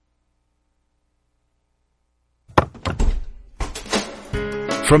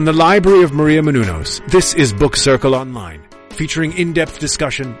From the Library of Maria Menounos, this is Book Circle Online, featuring in-depth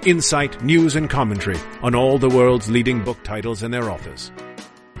discussion, insight, news and commentary on all the world's leading book titles and their authors.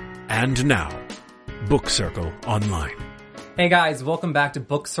 And now, Book Circle Online. Hey guys, welcome back to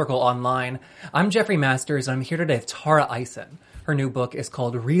Book Circle Online. I'm Jeffrey Masters and I'm here today with Tara Eisen. Her new book is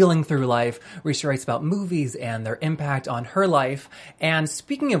called Reeling Through Life, where she writes about movies and their impact on her life. And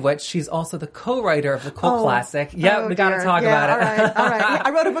speaking of which, she's also the co-writer of the cult classic. Yeah, we gotta talk about it. All right. Yeah, I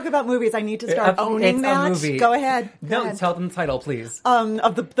wrote a book about movies. I need to start owning that. Movie. Go ahead. Tell them the title, please.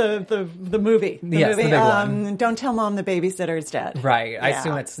 Of the movie. The movie. The big one. Don't Tell Mom the Babysitter's Dead. Right. Yeah. I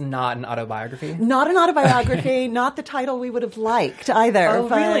assume it's not an autobiography. Not an autobiography. Not the title we would have liked either. Oh,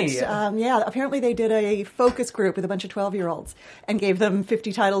 but, really? Yeah. Apparently they did a focus group with a bunch of 12-year-olds and gave them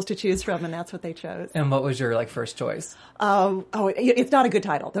 50 titles to choose from, and that's what they chose. And what was your first choice? It's not a good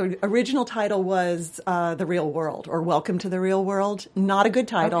title. The original title was The Real World, or Welcome to the Real World. Not a good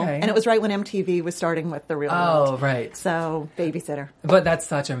title. Okay. And it was right when MTV was starting with The Real World. Oh, right. So, Babysitter. But that's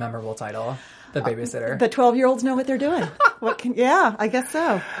such a memorable title. The Babysitter. The 12-year-olds know what they're doing. Yeah, I guess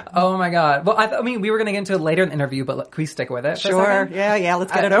so. Oh my God. Well, I mean, we were going to get into it later in the interview, but can we stick with it for a Sure. second? Yeah,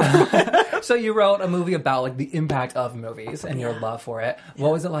 let's get it over. So you wrote a movie about the impact of movies and your love for it.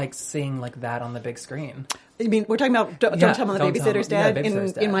 What was it like seeing that on the big screen? You mean, we're talking about Don't Tell Me the Babysitter's Dead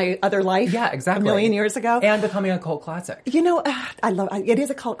in my other life? Yeah, exactly. A million years ago? And becoming a cult classic. You know, it is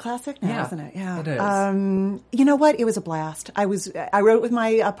a cult classic now, isn't it? Yeah. It is. You know what? It was a blast. I wrote it with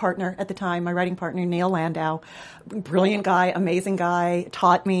my partner at the time, my writing partner, Neil Landau. Brilliant guy, amazing guy,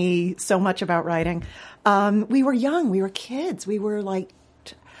 taught me so much about writing. We were young. We were kids. We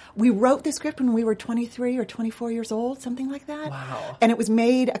wrote the script when we were 23 or 24 years old, something like that. Wow. And it was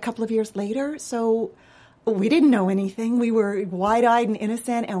made a couple of years later, so we didn't know anything. We were wide-eyed and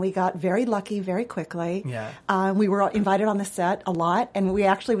innocent, and we got very lucky very quickly. Yeah. We were invited on the set a lot, and we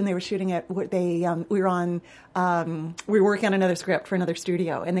actually, when they were shooting it, we were working on another script for another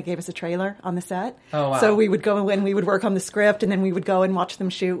studio, and they gave us a trailer on the set. Oh, wow. So we would go and we would work on the script, and then we would go and watch them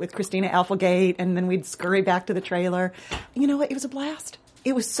shoot with Christina Applegate, and then we'd scurry back to the trailer. You know what? It was a blast.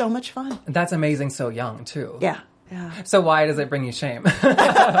 It was so much fun. That's amazing, so young, too. Yeah. So why does it bring you shame?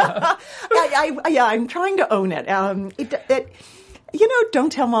 I'm trying to own it.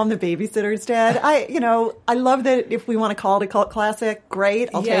 Don't Tell Mom the Babysitter's Dead. I love that. If we want to call it a cult classic, great,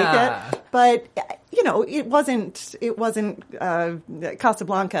 I'll take it. But it wasn't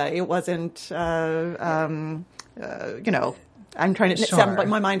Casablanca. It wasn't. I'm trying to sound like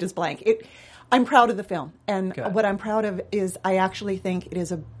my mind is blank. I'm proud of the film, and Good. What I'm proud of is I actually think it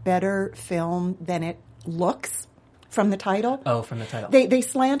is a better film than it looks. From the title. Oh, from the title. They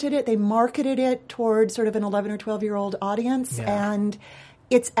slanted it, they marketed it towards sort of an 11 or 12-year-old audience, and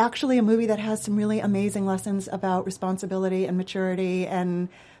it's actually a movie that has some really amazing lessons about responsibility and maturity and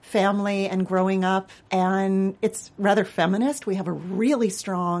family and growing up, and it's rather feminist. We have a really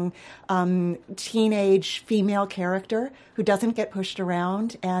strong teenage female character who doesn't get pushed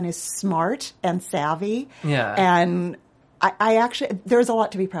around and is smart and savvy. Yeah. And I actually, there's a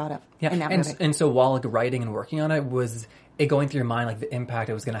lot to be proud of in that movie. And so while writing and working on it, was it going through your mind the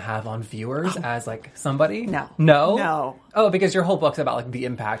impact it was going to have on viewers as somebody? No. No? Oh, because your whole book's about the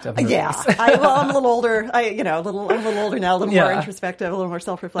impact of movies. Yeah. I'm a little older. I'm a little older now, a little more introspective, a little more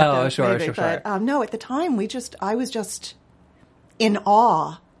self-reflective. Oh, sure, maybe. Sure. But no, at the time, I was just in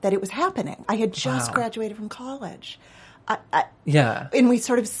awe that it was happening. I had just graduated from college. And we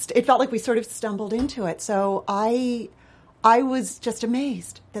it felt like we sort of stumbled into it. So I was just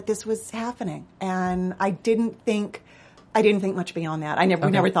amazed that this was happening, and I didn't think much beyond that.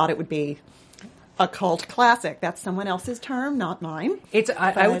 We never thought it would be a cult classic. That's someone else's term, not mine.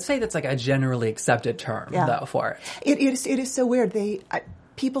 I would say that's a generally accepted term though for it. It is so weird.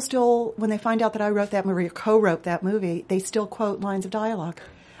 People still, when they find out that I wrote that movie or co-wrote that movie, they still quote lines of dialogue.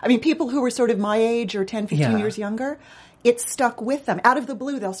 I mean, people who were sort of my age or 10, 15 years younger, it stuck with them. Out of the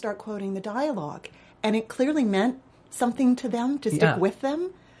blue, they'll start quoting the dialogue, and it clearly meant something to them, to stick with them.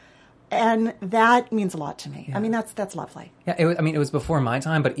 And that means a lot to me. Yeah. I mean, that's lovely. Yeah, it was before my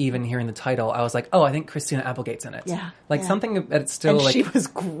time, but even hearing the title, I was like, oh, I think Christina Applegate's in it. Yeah. Something that's still and she was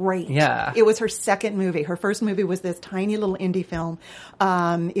great. Yeah. It was her second movie. Her first movie was this tiny little indie film.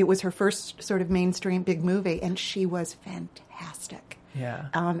 It was her first sort of mainstream big movie, and she was fantastic. Yeah.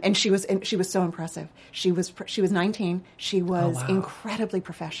 And she was so impressive. She was 19. She was incredibly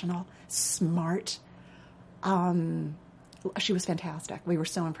professional, smart. She was fantastic. We were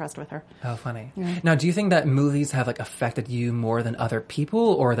so impressed with her. Oh, funny. Yeah. Now, do you think that movies have affected you more than other people,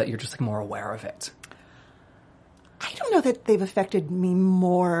 or that you're just more aware of it? I don't know that they've affected me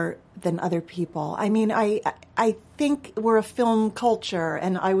more than other people. I mean, I think we're a film culture,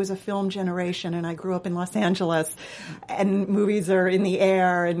 and I was a film generation, and I grew up in Los Angeles, and movies are in the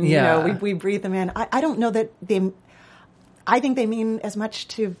air, and you know, we breathe them in. I don't know that I think they mean as much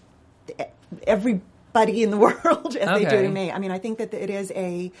to everybody in the world as they do to me. I mean, I think that it is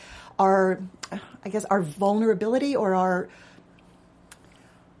our vulnerability, or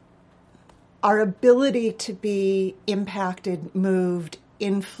our ability to be impacted, moved,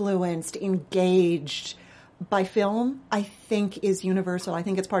 influenced, engaged by film, I think is universal. I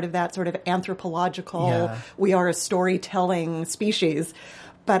think it's part of that sort of anthropological, we are a storytelling species.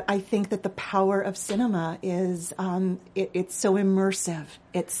 But I think that the power of cinema is, it's so immersive.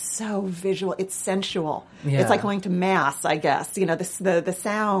 It's so visual. It's sensual. Yeah. It's like going to mass, I guess. You know, the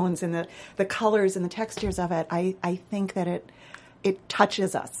sounds and the colors and the textures of it. I think that it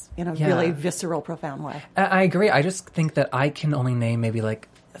touches us in a really visceral, profound way. I agree. I just think that I can only name maybe like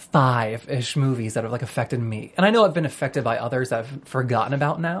 5-ish movies that have like affected me. And I know I've been affected by others that I've forgotten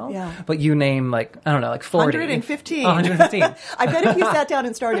about now. Yeah. But you name like, I don't know, like 40. 115. 115. I bet if you sat down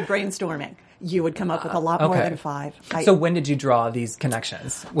and started brainstorming, you would come up with a lot more than 5. So when did you draw these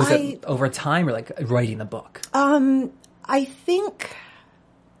connections? Was it over time or like writing the book? I think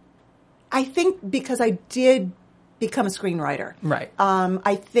because I did become a screenwriter. Right.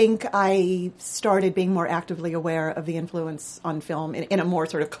 I think I started being more actively aware of the influence on film in a more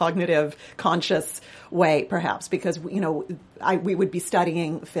sort of cognitive, conscious way, perhaps, because, you know, we would be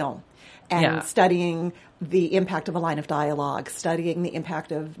studying film and studying the impact of a line of dialogue, studying the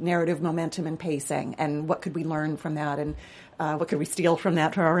impact of narrative momentum and pacing, and what could we learn from that, and what could we steal from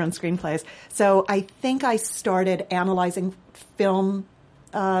that for our own screenplays. So I think I started analyzing film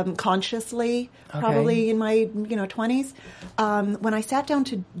consciously, probably in my 20s. When I sat down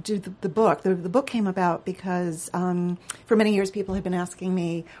to do the book, the book came about because for many years people had been asking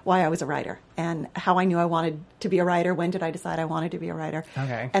me why I was a writer and how I knew I wanted to be a writer. When did I decide I wanted to be a writer?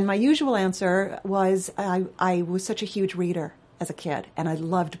 Okay. And my usual answer was I was such a huge reader as a kid, and I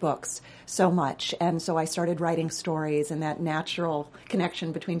loved books so much, and so I started writing stories, and that natural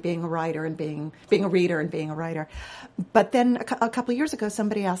connection between being a writer and being a reader and being a writer. But then a couple of years ago,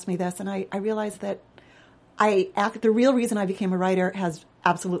 somebody asked me this, and I realized that the real reason I became a writer has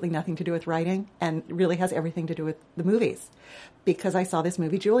absolutely nothing to do with writing, and really has everything to do with the movies, because I saw this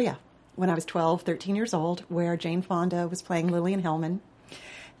movie Julia when I was 12, 13 years old, where Jane Fonda was playing Lillian Hellman.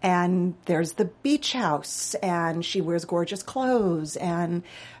 And there's the beach house, and she wears gorgeous clothes, and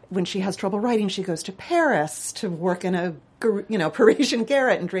when she has trouble writing, she goes to Paris to work in a, Parisian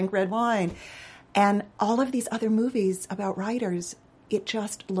garret and drink red wine. And all of these other movies about writers, it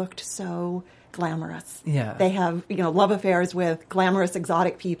just looked so glamorous. Yeah. They have, love affairs with glamorous,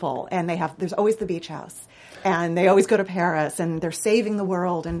 exotic people, and there's always the beach house, and they always go to Paris, and they're saving the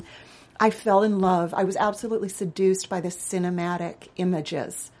world, and I fell in love. I was absolutely seduced by the cinematic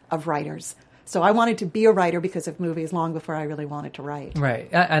images of writers. So I wanted to be a writer because of movies long before I really wanted to write.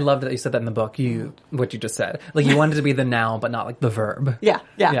 Right. I love that you said that in the book, what you just said. Like, you wanted to be the noun, but not like the verb. Yeah.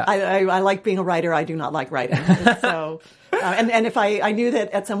 I like being a writer. I do not like writing. So, and if I knew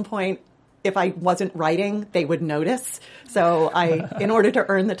that at some point, if I wasn't writing, they would notice. So in order to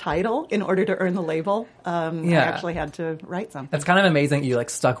earn the title, in order to earn the label, I actually had to write something. It's kind of amazing you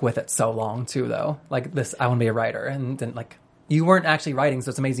stuck with it so long too, though. Like this, I want to be a writer, and then you weren't actually writing, so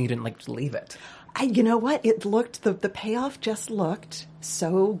it's amazing you didn't just leave it. You know what? It looked, the payoff just looked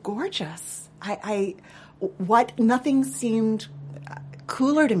so gorgeous. Nothing seemed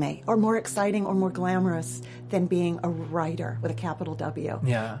cooler to me, or more exciting, or more glamorous than being a writer with a capital W.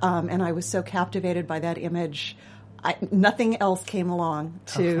 Yeah. And I was so captivated by that image. Nothing else came along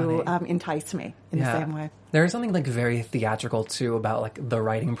to entice me in the same way. There is something very theatrical too about the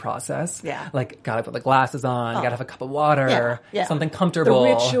writing process. Yeah. Gotta put the glasses on, gotta have a cup of water, something comfortable.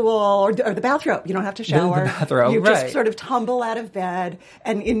 The ritual, or the bathrobe. You don't have to shower. The bathrobe, you just sort of tumble out of bed.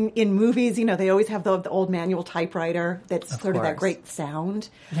 And in movies, they always have the old manual typewriter that's sort of that great sound.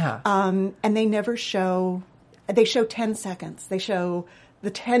 Yeah. And they never show, they show 10 seconds. They show the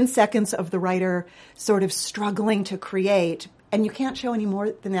 10 seconds of the writer sort of struggling to create, and you can't show any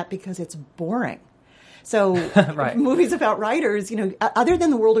more than that because it's boring. So movies about writers, other than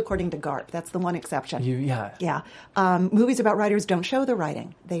The World According to Garp, that's the one exception. Movies about writers don't show the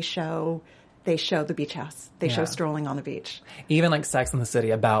writing. They show the beach house. They show strolling on the beach. Even Sex and the City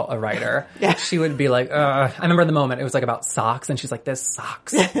about a writer. She would be I remember the moment, it was about socks, and she's like, this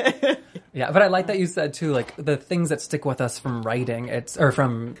sucks. Yeah, but I like that you said too, like the things that stick with us from writing, or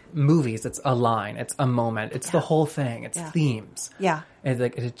from movies, it's a line, it's a moment, it's the whole thing, it's themes. Yeah. And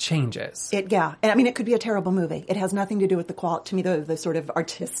it changes. And I mean, it could be a terrible movie. It has nothing to do with to me, the sort of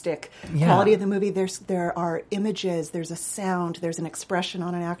artistic quality of the movie. There are images, there's a sound, there's an expression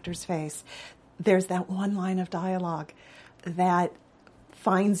on an actor's face. There's that one line of dialogue that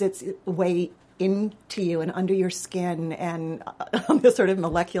finds its way into you and under your skin and on this sort of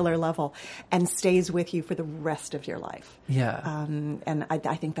molecular level and stays with you for the rest of your life. Yeah. And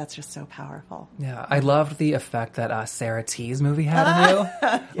I think that's just so powerful. Yeah. I loved the effect that Sarah T's movie had on you.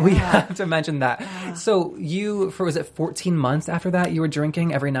 Yeah. We have to mention that. Yeah. So was it 14 months after that you were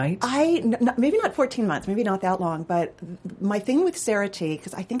drinking every night? Maybe not 14 months, maybe not that long, but my thing with Sarah T,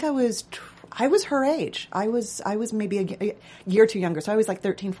 because I think I was her age. I was maybe a year too younger, so I was like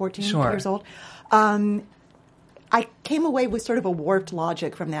 13, 14 years old. I came away with sort of a warped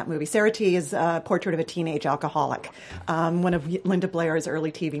logic from that movie. Sarah T is a portrait of a teenage alcoholic, one of Linda Blair's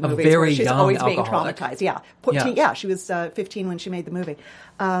early TV movies where she's always being traumatized. Yeah, she was 15 when she made the movie.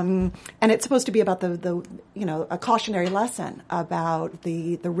 And it's supposed to be about a cautionary lesson about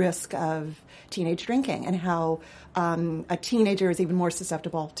the risk of teenage drinking and how a teenager is even more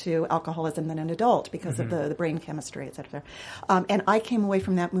susceptible to alcoholism than an adult because of the brain chemistry, et cetera. And I came away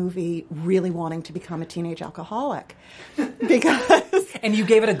from that movie really wanting to become a teenage alcoholic because... And you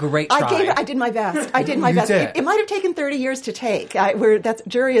gave it a great try. I did my best. It might have taken 30 years to take.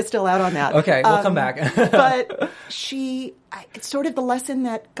 Jury is still out on that. Okay, we'll come back. But sort of the lesson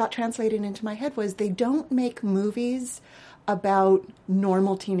that got translated into my head was they don't make movies about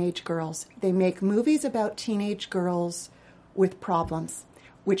normal teenage girls. They make movies about teenage girls with problems,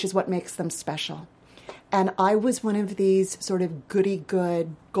 which is what makes them special. And I was one of these sort of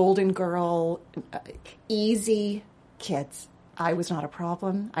goody-good, golden girl, easy kids. I was not a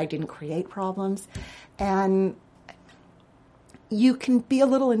problem. I didn't create problems. And you can be a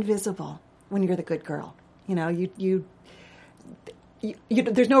little invisible when you're the good girl. You know,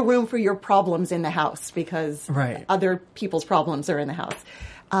 there's no room for your problems in the house because other people's problems are in the house.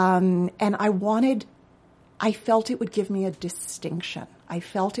 And I felt it would give me a distinction. I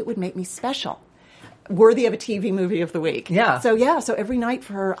felt it would make me special, worthy of a TV movie of the week. Yeah. So every night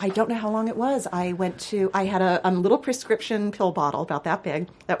I don't know how long it was, I had a little prescription pill bottle about that big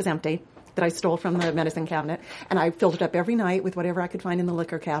that was empty, that I stole from the medicine cabinet, and I filled it up every night with whatever I could find in the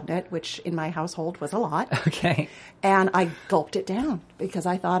liquor cabinet, which in my household was a lot. Okay. And I gulped it down because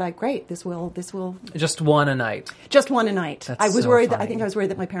I thought, great, this will. Just one a night. Just one a night. That's I was so worried funny. I think I was worried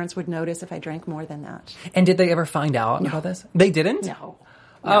that my parents would notice if I drank more than that. And did they ever find out about this? They didn't? No.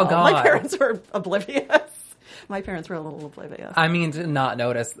 Oh, God. My parents were oblivious. My parents were a little oblivious. I mean, to not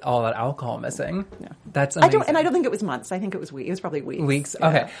notice all that alcohol missing. No. That's amazing. I don't think it was months. I think it was weeks. It was probably weeks. Weeks? Yeah.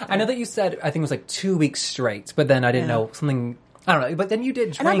 Okay. I know that you said, I think it was like 2 weeks straight, but then I didn't know something, I don't know, but then you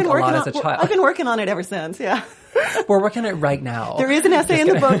did drink a lot as a child. I've been working on it ever since, yeah. We're working on it right now. There is an essay in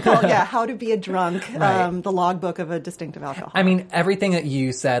the book called, How to Be a Drunk, the logbook of a distinctive alcoholic. I mean, everything that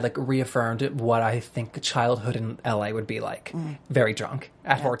you said, like, reaffirmed what I think childhood in LA would be like. Very drunk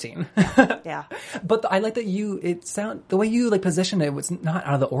at 14. Yeah. But I like that the way you, like, positioned it was not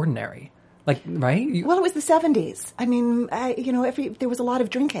out of the ordinary. Like, right? Well, it was the 70s. I mean, there was a lot of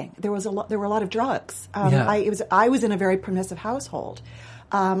drinking. There were a lot of drugs. I was in a very permissive household.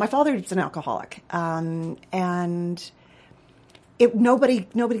 My father was an alcoholic, and nobody.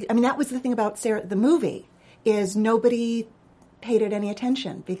 I mean, that was the thing about the movie is nobody paid it any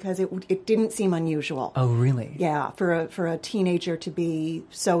attention because it didn't seem unusual. Oh, really? Yeah, for a teenager to be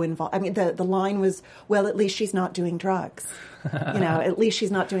so involved. I mean, the line was, well, at least she's not doing drugs. At least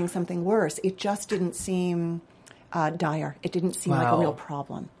she's not doing something worse. It just didn't seem dire. It didn't seem like a real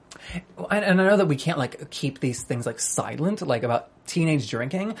problem. And I know that we can't, like, keep these things, like, silent, like, about teenage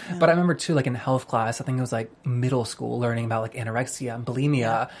drinking, but I remember, too, like, in health class, I think it was, like, middle school, learning about, like, anorexia and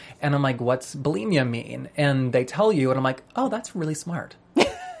bulimia, and I'm like, what's bulimia mean? And they tell you, and I'm like, oh, that's really smart.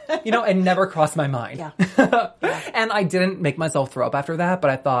 It never crossed my mind. Yeah. And I didn't make myself throw up after that,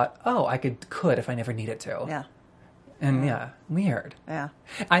 but I thought, oh, I could if I never needed to. Yeah. And, weird. Yeah.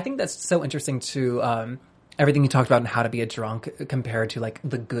 I think that's so interesting, too, everything you talked about and How to Be a Drunk compared to, like,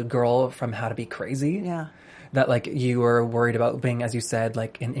 the good girl from How to Be Crazy. Yeah. That, like, you were worried about being, as you said,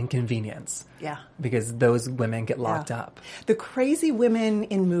 like, an inconvenience. Yeah. Because those women get locked up. The crazy women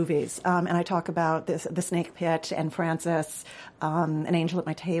in movies, and I talk about this, The Snake Pit and Frances, An Angel at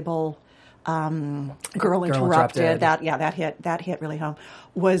My Table, Girl Interrupted. That hit really home.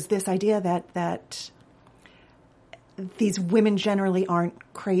 Was this idea that these women generally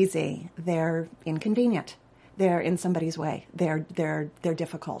aren't crazy. They're inconvenient. they're in somebody's way. They're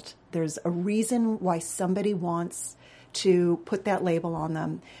difficult. There's a reason why somebody wants to put that label on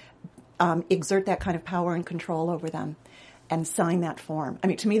them, exert that kind of power and control over them, and sign that form. I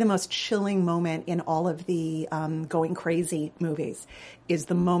mean, to me, the most chilling moment in all of the Going Crazy movies is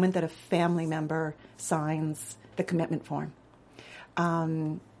the moment that a family member signs the commitment form.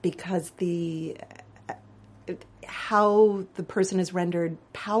 Because how the person is rendered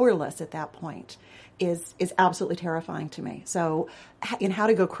powerless at that point is absolutely terrifying to me. So in How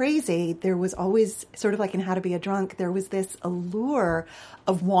to Go Crazy, there was always, sort of like in How to Be a Drunk, there was this allure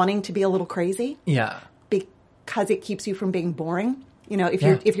of wanting to be a little crazy. Yeah. Because it keeps you from being boring. You know, if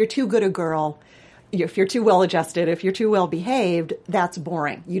you're too good a girl, if you're too well adjusted, if you're too well behaved, that's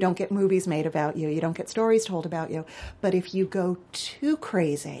boring. You don't get movies made about you. You don't get stories told about you. But if you go too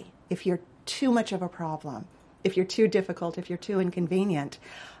crazy, if you're too much of a problem, if you're too difficult, if you're too inconvenient,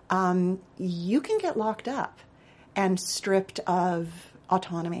 you can get locked up and stripped of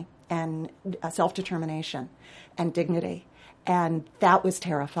autonomy and self-determination and dignity. And that was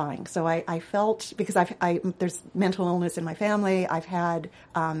terrifying. So I felt, because there's mental illness in my family, I've had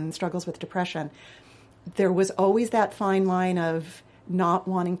struggles with depression. There was always that fine line of not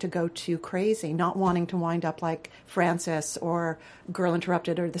wanting to go too crazy, not wanting to wind up like Frances or Girl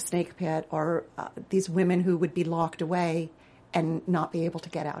Interrupted or The Snake Pit or these women who would be locked away and not be able to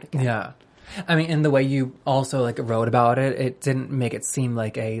get out again. Yeah. I mean, in the way you also like wrote about it, it didn't make it seem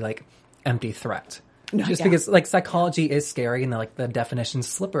like a like empty threat. No, just because like psychology is scary and the definition's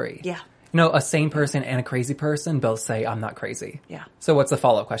slippery. Yeah. You know, a sane person and a crazy person both say, I'm not crazy. Yeah. So what's the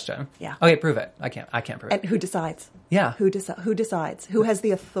follow-up question? Yeah. Okay, prove it. I can't prove it. And who decides? Yeah. Who decides? Who has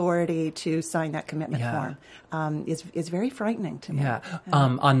the authority to sign that commitment form? Is very frightening to me. Yeah.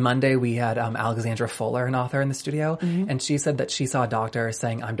 On Monday, we had Alexandra Fuller, an author, in the studio, and she said that she saw a doctor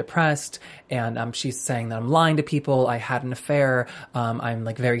saying, I'm depressed, and she's saying that I'm lying to people, I had an affair, I'm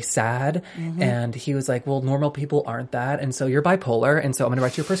like very sad, and he was like, well, normal people aren't that, and so you're bipolar, and so I'm going to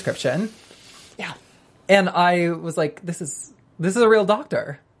write you a prescription. Yeah. And I was like, this is a real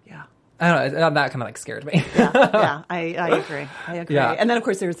doctor. Yeah. I don't know, that kind of like scared me. Yeah, I agree. Yeah. And then of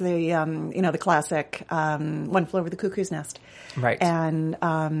course there's the, the classic, One Flew Over the Cuckoo's Nest. Right. And,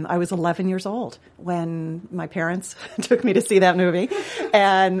 I was 11 years old when my parents took me to see that movie.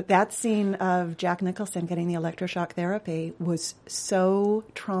 And that scene of Jack Nicholson getting the electroshock therapy was so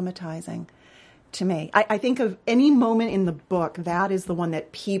traumatizing to me. I think of any moment in the book, that is the one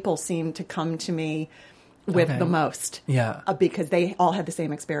that people seem to come to me with the most. Yeah. Because they all had the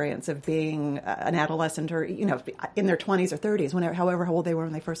same experience of being an adolescent or, in their 20s or 30s, however old they were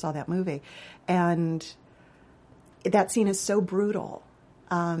when they first saw that movie. And that scene is so brutal.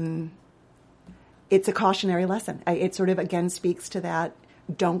 It's a cautionary lesson. It sort of, again, speaks to that,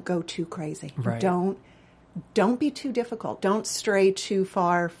 don't go too crazy. Right. Don't be too difficult. Don't stray too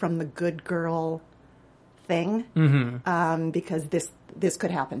far from the good girl thing, because this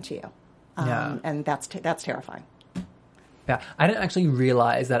could happen to you. And that's terrifying. Yeah, I didn't actually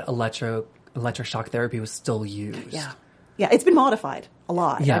realize that electroshock therapy was still used. Yeah, it's been modified a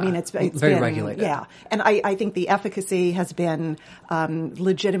lot. Yeah, I mean, it's very been regulated. Yeah, and I think the efficacy has been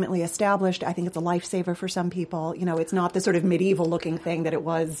legitimately established. I think it's a lifesaver for some people. It's not the sort of medieval looking thing that it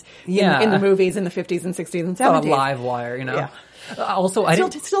was in the movies in the 50s and 60s and 70s. Not a live wire, Yeah. Also,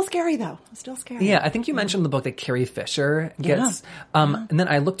 it's still scary though. Still scary. Yeah, I think you mentioned in the book that Carrie Fisher gets, and then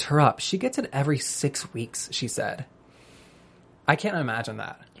I looked her up. She gets it every 6 weeks. She said, "I can't imagine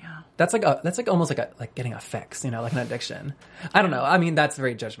that." Yeah, that's like almost like getting a fix, like an addiction. I don't know. I mean, that's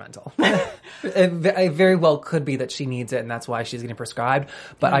very judgmental. It very well could be that she needs it, and that's why she's getting prescribed.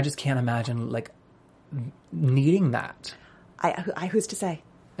 But I just can't imagine like needing that. Who's to say?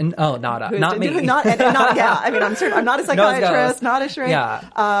 Not me. Not, yeah. I mean, I'm not a psychiatrist, not a shrink. Yeah.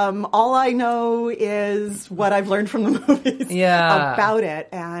 All I know is what I've learned from the movies about it,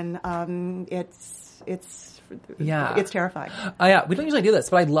 and it's terrifying. Yeah, we don't usually do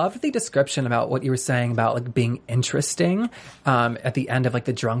this, but I loved the description about what you were saying about like being interesting at the end of like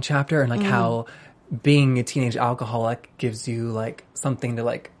the drunk chapter, and like how being a teenage alcoholic gives you like something to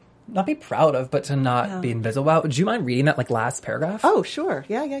like not be proud of, but to not be invisible about. Would you mind reading that like last paragraph? Oh, sure.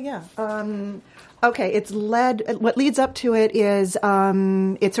 Yeah. Okay, what leads up to it is,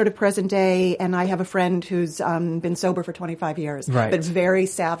 it's sort of present day, and I have a friend who's been sober for 25 years, right, but very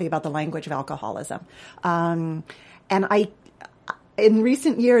savvy about the language of alcoholism. And in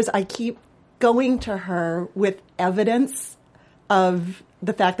recent years, I keep going to her with evidence of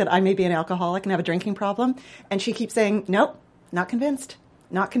the fact that I may be an alcoholic and have a drinking problem, and she keeps saying, nope, not convinced.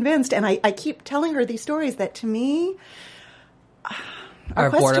 And I keep telling her these stories that to me, are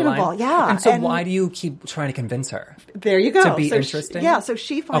questionable. Borderline. Yeah. And so why do you keep trying to convince her? There you go. To be interesting? So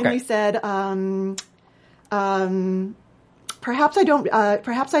she finally said, perhaps I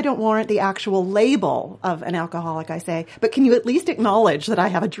don't warrant the actual label of an alcoholic, I say, but can you at least acknowledge that I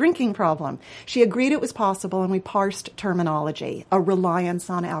have a drinking problem? She agreed it was possible, and we parsed terminology, a reliance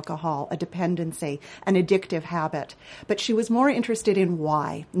on alcohol, a dependency, an addictive habit. But she was more interested in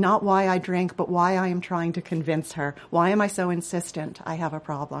why, not why I drink, but why I am trying to convince her. Why am I so insistent I have a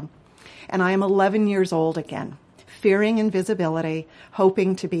problem? And I am 11 years old again, fearing invisibility,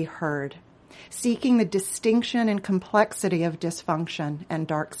 hoping to be heard, seeking the distinction and complexity of dysfunction and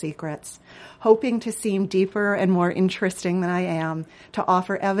dark secrets, hoping to seem deeper and more interesting than I am, to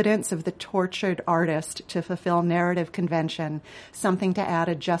offer evidence of the tortured artist, to fulfill narrative convention, something to add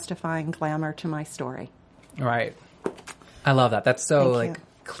a justifying glamour to my story. Right. I love that. That's so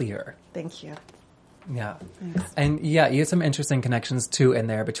clear. Thank you. Yeah. Thanks. And you have some interesting connections too in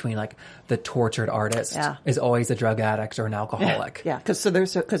there between like the tortured artist is always a drug addict or an alcoholic. Yeah. Because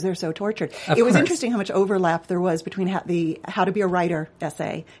they're so tortured. It was interesting how much overlap there was between the How to Be a Writer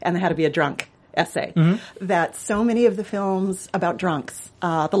essay and the How to Be a Drunk essay. Mm-hmm. That so many of the films about drunks,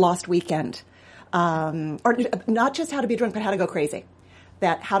 The Lost Weekend, or not just How to Be a Drunk, but How to Go Crazy.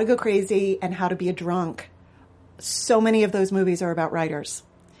 That How to Go Crazy and How to Be a Drunk, so many of those movies are about writers.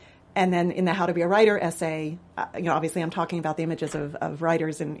 And then in the How to Be a Writer essay, obviously I'm talking about the images of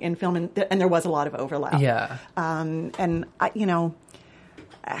writers in film, and there was a lot of overlap. Yeah. And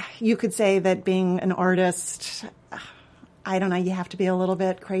you could say that being an artist, I don't know, you have to be a little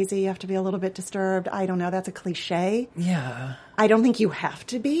bit crazy, you have to be a little bit disturbed. I don't know, that's a cliche. Yeah. I don't think you have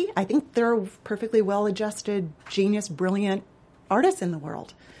to be. I think there are perfectly well-adjusted, genius, brilliant artists in the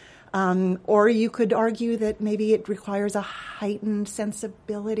world. Or you could argue that maybe it requires a heightened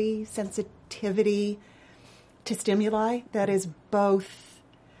sensitivity to stimuli that is both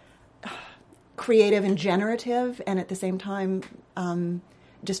creative and generative and at the same time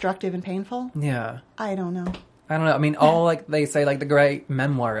destructive and painful. Yeah. I don't know. I mean, all they say, the great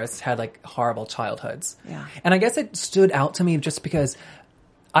memoirists had horrible childhoods. Yeah. And I guess it stood out to me just because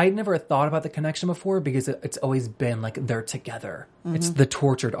I'd never thought about the connection before because it's always been they're together. Mm-hmm. It's the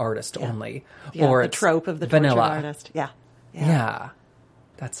tortured artist only. Yeah, or the trope of the vanilla. Tortured artist. Yeah. Yeah.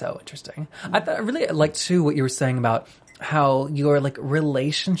 That's so interesting. Mm-hmm. I really liked too what you were saying about how your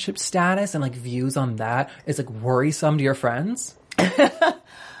relationship status and views on that is worrisome to your friends. Tell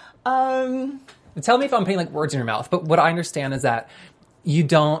me if I'm putting words in your mouth, but what I understand is that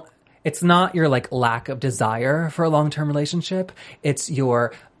it's not your lack of desire for a long-term relationship. It's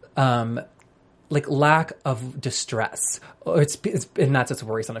your lack of distress. And that's what's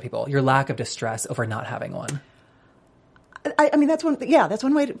worrisome to people. Your lack of distress over not having one. I mean, that's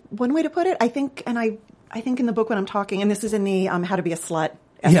one way to put it. I think in the book when I'm talking, and this is in the How to Be a Slut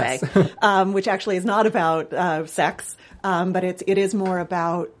essay, yes. Which actually is not about sex, but it is more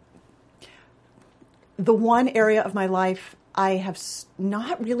about the one area of my life I have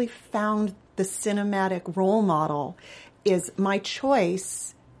not really found the cinematic role model is my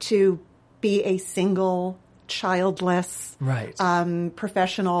choice to be a single, childless,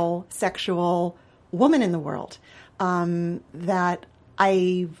 professional, sexual woman in the world. That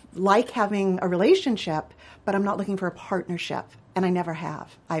I like having a relationship, but I'm not looking for a partnership, and I never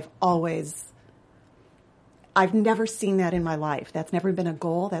have. I've never seen that in my life. That's never been a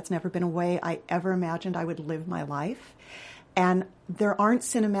goal. That's never been a way I ever imagined I would live my life. And there aren't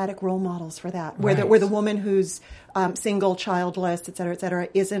cinematic role models for that, where the woman who's single, childless, et cetera,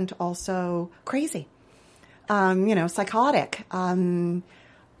 isn't also crazy, psychotic,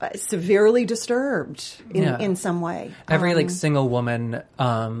 severely disturbed in some way. Every single woman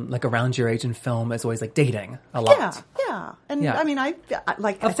around your age in film is always dating a lot. Yeah. And I mean, I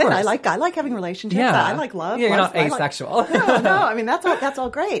like having relationships. Yeah. I like love. Yeah, you're not asexual. No. I mean, that's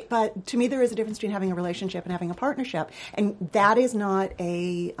all great. But to me, there is a difference between having a relationship and having a partnership, and that is not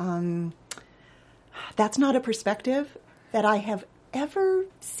that's not a perspective that I have ever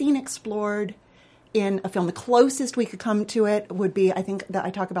seen explored in a film. The closest we could come to it would be, I think, that I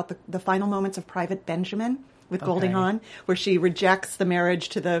talk about the final moments of Private Benjamin with Goldie Hawn, where she rejects the marriage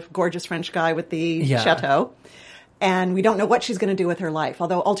to the gorgeous French guy with the chateau. And we don't know what she's going to do with her life,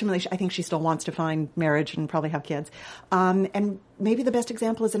 although ultimately I think she still wants to find marriage and probably have kids. And maybe the best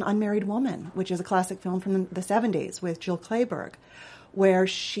example is An Unmarried Woman, which is a classic film from the 70s with Jill Clayburgh, where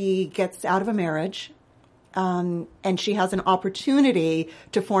she gets out of a marriage, and she has an opportunity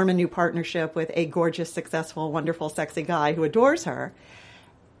to form a new partnership with a gorgeous, successful, wonderful, sexy guy who adores her.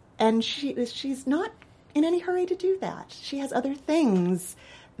 And she's not in any hurry to do that. She has other things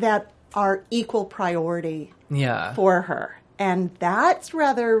that are equal priority for her. And that's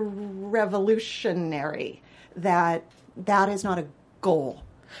rather revolutionary, that is not a goal.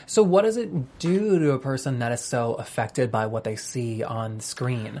 So what does it do to a person that is so affected by what they see on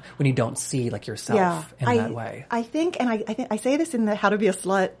screen when you don't see like yourself in that way? I think, and I say this in the How to Be a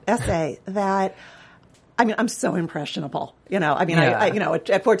Slut essay, that I mean, I'm so impressionable, you know. I mean,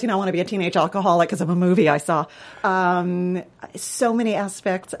 at 14, I want to be a teenage alcoholic because of a movie I saw. So many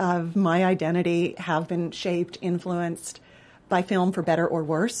aspects of my identity have been shaped, influenced by film for better or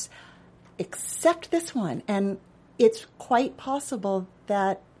worse, except this one. And it's quite possible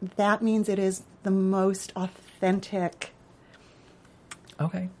that means it is the most authentic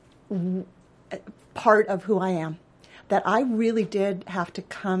part of who I am. That I really did have to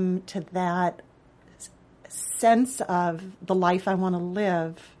come to that sense of the life I want to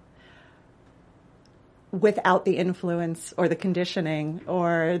live without the influence or the conditioning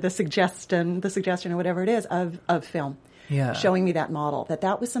or the suggestion or whatever it is of film. Yeah. Showing me that model,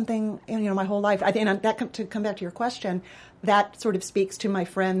 that was something, you know, my whole life. I think, and that, to come back to your question, that sort of speaks to my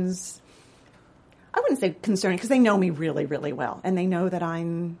friends. I wouldn't say concerning, because they know me really, really well, and they know that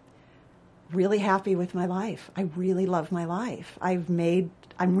I'm really happy with my life. I really love my life. I'm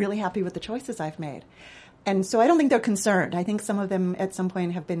really happy with the choices I've made. And so I don't think they're concerned. I think some of them at some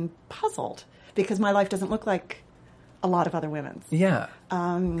point have been puzzled because my life doesn't look like a lot of other women's. Yeah.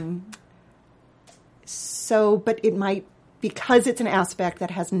 But it might, because it's an aspect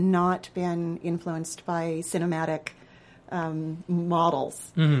that has not been influenced by cinematic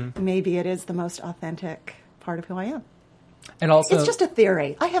models, maybe it is the most authentic part of who I am. And also, it's just a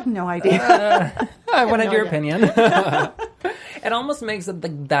theory. I have no idea. I wanted your opinion. It almost makes it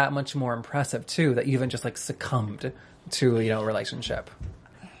like that much more impressive too, that you haven't just like succumbed to, you know, a relationship.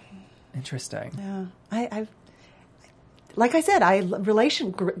 Interesting. Yeah, I've like I said,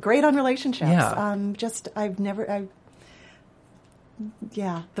 great on relationships.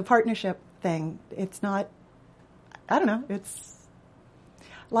 Yeah. The partnership thing. It's not. I don't know. It's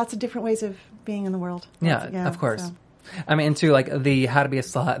lots of different ways of being in the world. Yeah, of course. So. I mean, into like the How to Be a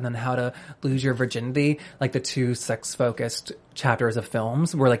Slut and then How to Lose Your Virginity, like the two sex-focused chapters of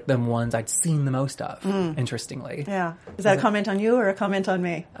films were like the ones I'd seen the most of, interestingly. Yeah. Is that a comment on you or a comment on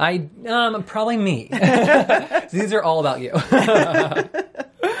me? Probably me. These are all about you.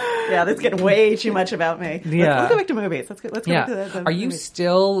 Yeah, that's getting way too much about me. Yeah. Let's go back to movies. Let's go back to the Are you movies.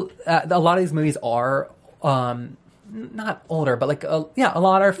 still, a lot of these movies are, not older, but like, a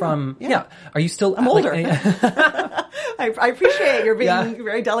lot are from, Are you still? I'm older. I appreciate you're being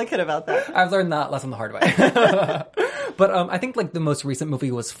very delicate about that. I've learned that lesson the hard way. But I think like the most recent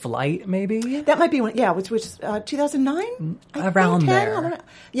movie was Flight, maybe? That might be one, which was 2009? Around there.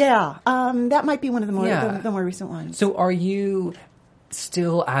 That might be one of the more recent ones. So are you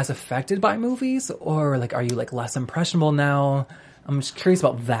still as affected by movies, or like are you like less impressionable now? I'm just curious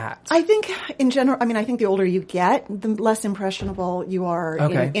about that. I think in general, I think the older you get, the less impressionable you are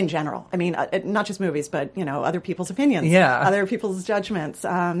in general. I mean, not just movies, but, you know, other people's opinions, other people's judgments,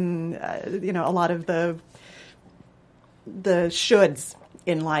 you know, a lot of the shoulds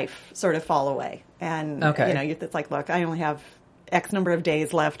in life sort of fall away. And, you know, it's like, look, I only have X number of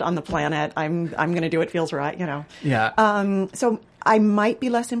days left on the planet. I'm going to do what feels right, you know. Yeah. So I might be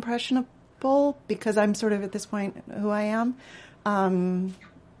less impressionable because I'm sort of at this point who I am.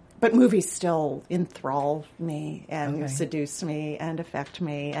 But movies still enthrall me and seduce me and affect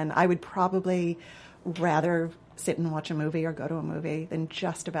me. And I would probably rather sit and watch a movie or go to a movie than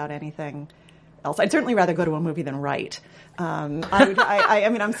just about anything else. I'd certainly rather go to a movie than write. I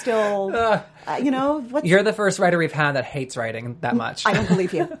mean, I'm still, you know. You're the first writer we've had that hates writing that much. I don't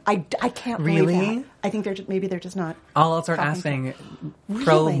believe you. I can't believe that. I think maybe they're just not. I'll start asking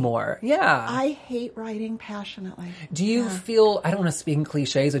really? more. Yeah. I hate writing passionately. Do you feel, I don't want to speak in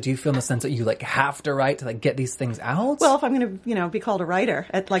cliches, or do you feel in the sense that you like have to write to like get these things out? Well, if I'm going to, you know, be called a writer,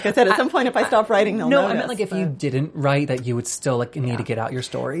 like I said, at some point if I stop writing, they'll notice. I meant like if you didn't write, that you would still like need to get out your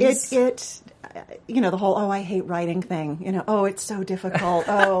stories. You know, the whole, I hate writing thing, you know, it's so difficult.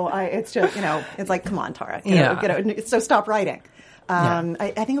 It's just, you know, it's like, come on, Tara. So stop writing.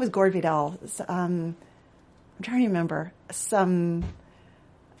 I think it was Gore Vidal. I'm trying to remember. Some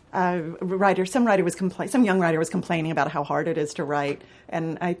young writer was complaining about how hard it is to write.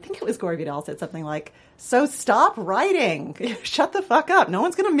 And I think it was Gore Vidal said something like, so stop writing. Shut the fuck up. No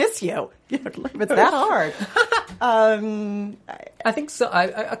one's going to miss you. If it's that hard. I think so.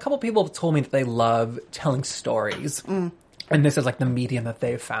 A couple people have told me that they love telling stories. And this is like the medium that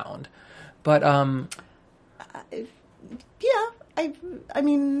they've found. But,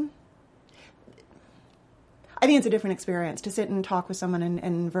 I think it's a different experience. To sit and talk with someone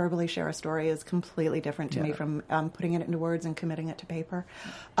and verbally share a story is completely different to me from putting it into words and committing it to paper.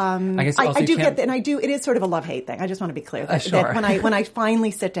 I guess I do get that, and it is sort of a love-hate thing. I just want to be clear that, sure. that when I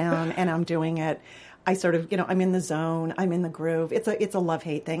finally sit down and I'm doing it, I sort of, I'm in the zone, I'm in the groove. It's a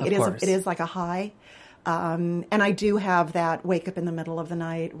love-hate thing. It is like a high. And I do have that wake up in the middle of the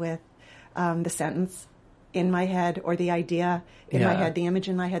night with the sentence in my head, or the idea in my head, the image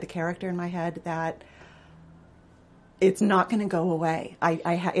in my head, the character in my head, that it's not going to go away.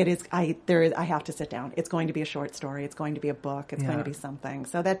 I have to sit down. It's going to be a short story. It's going to be a book. It's going to be something.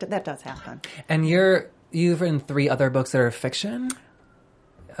 So that does happen. And you've written 3 other books that are fiction.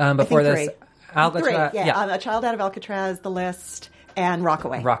 Before this, 3. Alcatraz. A Child Out of Alcatraz, The List, and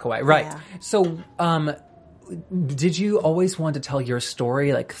Rockaway. Rockaway, right. Yeah. So, did you always want to tell your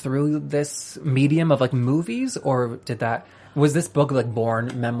story like through this medium of like movies, or was this book like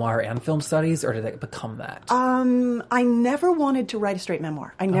born memoir and film studies, or did it become that? I never wanted to write a straight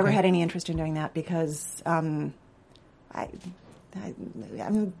memoir. I never had any interest in doing that because I'm not that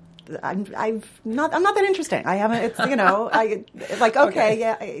interesting. I haven't. It's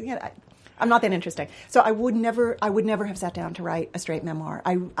I'm not that interesting. So I would never have sat down to write a straight memoir.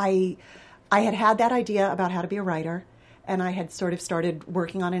 I had that idea about how to be a writer, and I had sort of started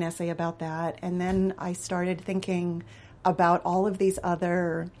working on an essay about that, and then I started thinking about all of these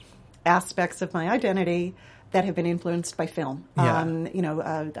other aspects of my identity that have been influenced by film.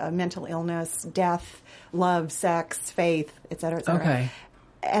 Mental illness, death, love, sex, faith, et cetera, et cetera. Okay.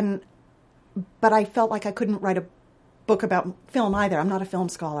 But I felt like I couldn't write a book about film either. I'm not a film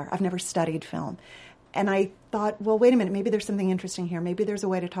scholar. I've never studied film. And I thought, well, wait a minute, maybe there's something interesting here. Maybe there's a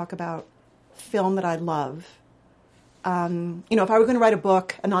way to talk about film that I love. If I were going to write a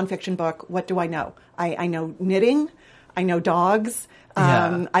book, a nonfiction book, what do I know? I know knitting. I know dogs.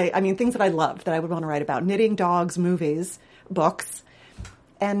 Things that I love that I would want to write about. Knitting, dogs, movies, books.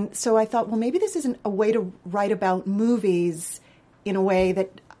 And so I thought, well, maybe this isn't a way to write about movies in a way that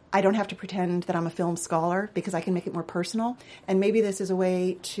I don't have to pretend that I'm a film scholar, because I can make it more personal. And maybe this is a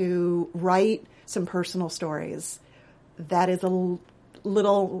way to write some personal stories that is a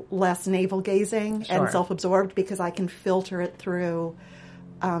little less navel-gazing and self-absorbed, because I can filter it through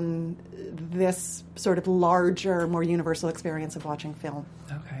this sort of larger, more universal experience of watching film.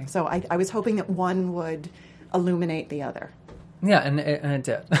 Okay. So I was hoping that one would illuminate the other. Yeah, and it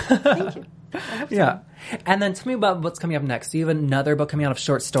did. Thank you. I hope so. Yeah. And then tell me about what's coming up next. Do you have another book coming out of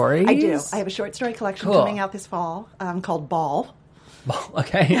short stories? I do. I have a short story collection coming out this fall called Ball. Ball,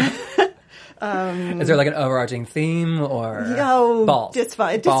 okay. Is there like an overarching theme, or balls?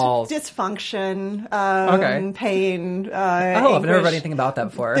 Dysfunction, pain. I've never read anything about that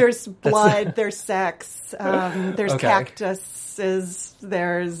before. There's blood, there's sex, there's cactuses,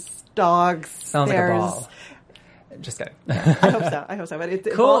 there's dogs. Sounds like a ball. Just kidding. I hope so. But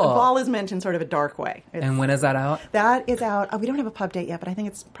cool. Ball is meant in sort of a dark way. And when is that out? That is out. We don't have a pub date yet, but I think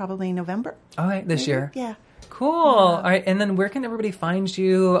it's probably November. All right, this year. Yeah. Cool. All right, and then where can everybody find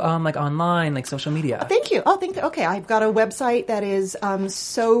you, like online, like social media? Thank you. Okay, I've got a website that is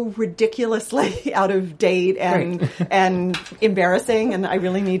so ridiculously out of date and embarrassing, and I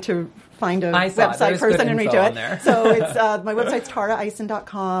really need to find a website person and redo it. So it's my website's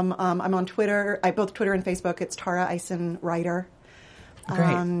taraeisen.com. I'm on Twitter. Both Twitter and Facebook. It's Tara Eisen Writer. Great.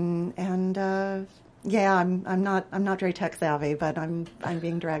 I'm not very tech savvy, but I'm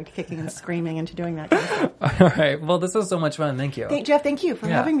being dragged kicking and screaming into doing that kind of stuff. All right. Well, this was so much fun. Thank you. Jeff, thank you for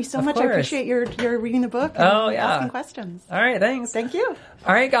having me so much. Course. I appreciate your reading the book and asking questions. All right. Thanks. Thank you.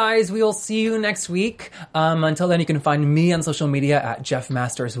 All right, guys. We will see you next week. Until then, you can find me on social media at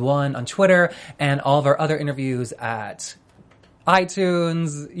JeffMasters1 on Twitter, and all of our other interviews at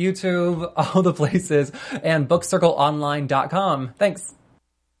iTunes, YouTube, all the places, and bookcircleonline.com. Thanks.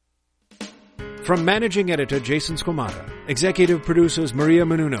 From managing editor Jason Squamata, executive producers Maria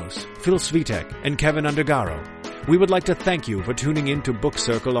Menounos, Phil Svitek, and Kevin Undergaro, we would like to thank you for tuning in to Book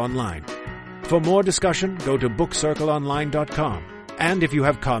Circle Online. For more discussion, go to bookcircleonline.com. And if you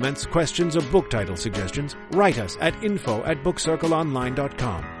have comments, questions, or book title suggestions, write us at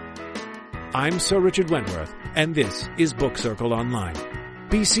info@bookcircleonline.com. I'm Sir Richard Wentworth, and this is Book Circle Online.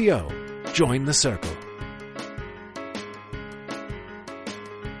 BCO, join the circle.